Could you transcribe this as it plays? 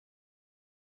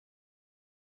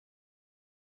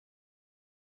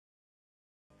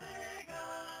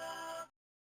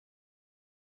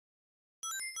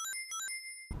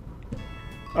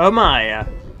Oh my.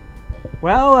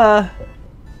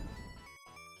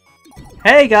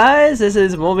 Hey guys, this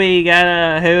is Moby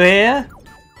Gana Who here.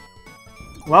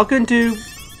 Welcome to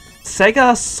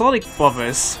SegaSonic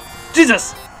Brothers.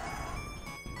 Jesus!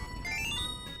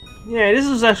 Yeah, this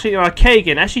was actually an arcade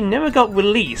game. Actually never got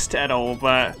released at all,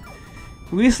 but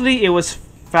recently it was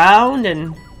found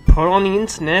and put on the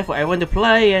internet for everyone to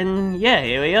play, and yeah,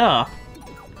 here we are.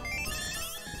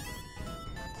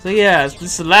 So yeah, this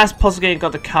is the last puzzle game I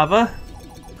got to cover.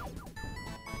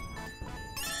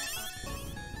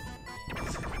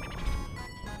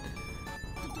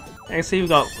 And see, we've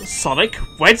got Sonic,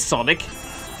 Red Sonic,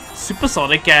 Super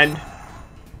Sonic, and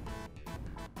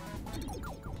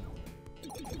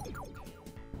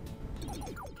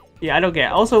yeah, I don't get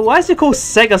it. Also, why is it called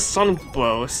SegaSonic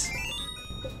Bros?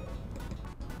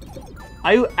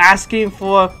 Are you asking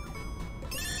for a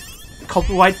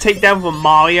copyright takedown from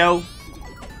Mario?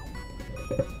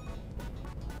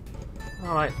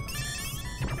 Alright.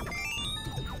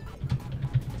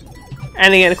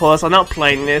 And again, of course, I'm not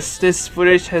playing this. This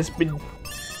footage has been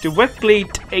directly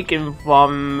taken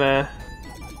from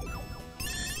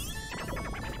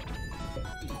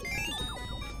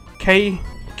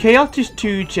Chaotic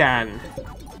 2 Jan.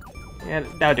 Yeah,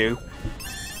 that'll do.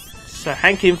 So,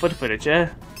 thank him for the footage,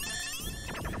 yeah?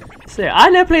 So, I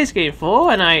never played this game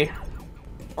before, and I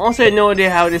also had no idea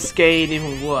how this game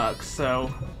even works,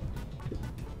 so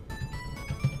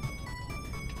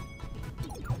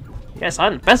yes,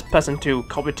 I'm the best person to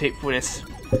commentate for this.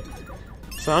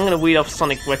 So I'm gonna read off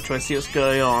Sonic Retro and see what's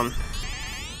going on.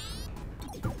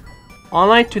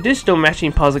 Unlike traditional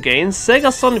matching puzzle games,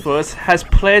 SegaSonic Bros. Has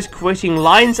players creating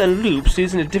lines and loops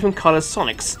using the different colored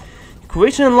Sonics.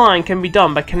 Creating a line can be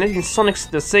done by connecting Sonics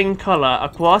to the same color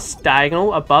across,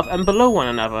 diagonal, above, and below one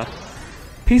another.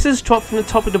 Pieces drop from the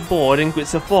top of the board in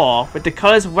grids of 4, with the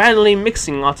colors randomly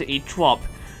mixing after each drop.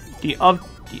 The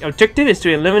objective is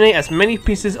to eliminate as many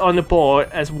pieces on the board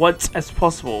as once as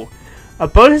possible. A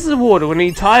bonus is awarded when the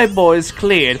entire board is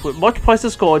cleared, with much points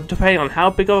scored depending on how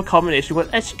big of a combination was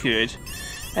executed.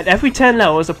 At every 10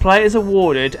 levels, the player is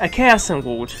awarded a Chaos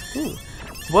Emerald.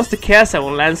 Once the Chaos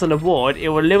Emerald lands on the board, it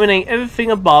will eliminate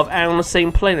everything above and on the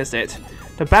same plane as it.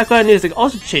 The background music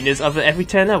also changes over every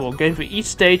 10 levels, going through each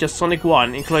stage of Sonic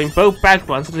 1, including both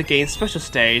backgrounds of the game's special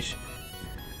stage.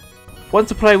 Once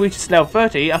the player reaches level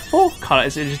 30, a fourth color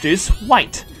is introduced,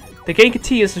 white. The game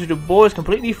continues until the board is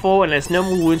completely full and there's no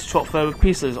more room to drop further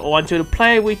pieces, or until the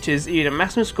player reaches either a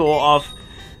maximum score of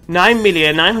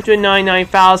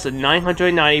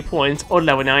 9,999,990 points or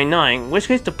level 99, in which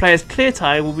case the player's clear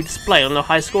time will be displayed on the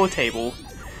high score table.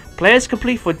 Players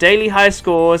complete for daily high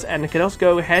scores and can also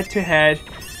go head to head,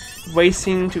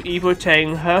 racing to either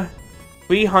attain her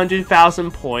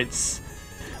 300,000 points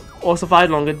or survive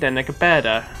longer than their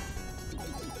competitor.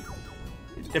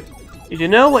 If you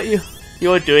know what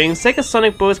you're doing,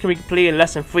 SegaSonic Bros. Can be completed in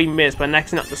less than 3 minutes by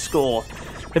maxing up the score.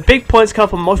 The big points come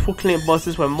from multiple clean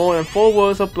bosses where more than 4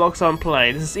 worlds of blocks are in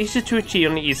play. This is easier to achieve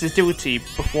on the easiest difficulty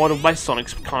before the right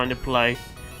Sonics come into play.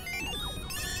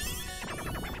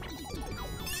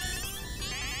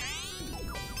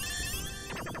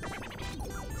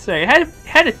 So it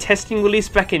had a testing release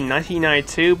back in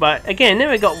 1992, but again,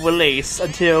 never got released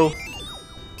until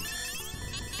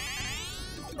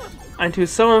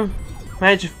someone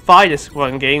managed to find this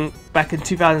one game back in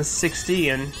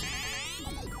 2016 and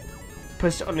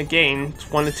pushed it on the game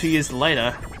 1 or 2 years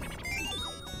later.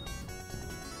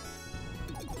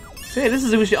 So yeah, this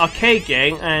is actually an arcade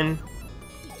game, and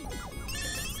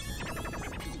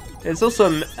there's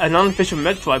also an unofficial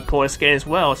Mega Drive port of this game as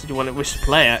well, so if you want to wish to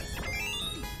play it.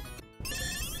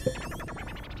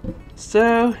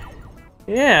 So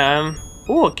yeah,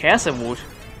 oh, a Chaos Emerald.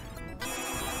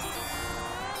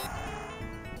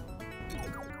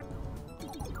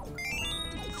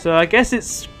 So I guess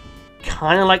it's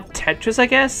kind of like Tetris, I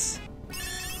guess.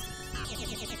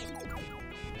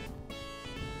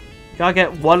 You gotta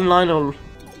get one line or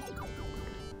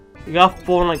you gotta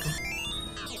form like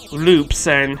loops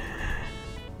and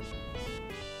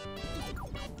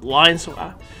lines.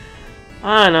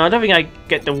 I don't know. I don't think I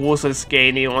get the rules of this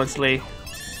game, honestly.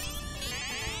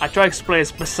 I try to explain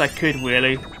as best as I could,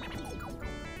 really.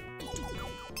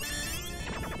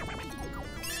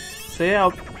 So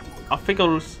yeah, I think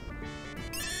I'll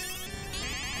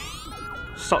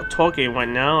stop talking right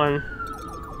now, and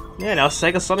yeah, that was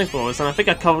SegaSonic Bros. And I think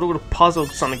I covered all the puzzle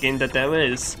Sonic game that there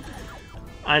is,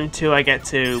 until I get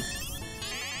to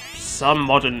some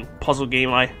modern puzzle game,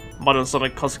 modern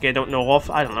Sonic puzzle game I don't know of.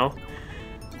 I don't know.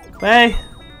 But hey,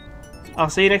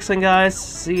 I'll see you next time, guys.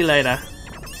 See you later.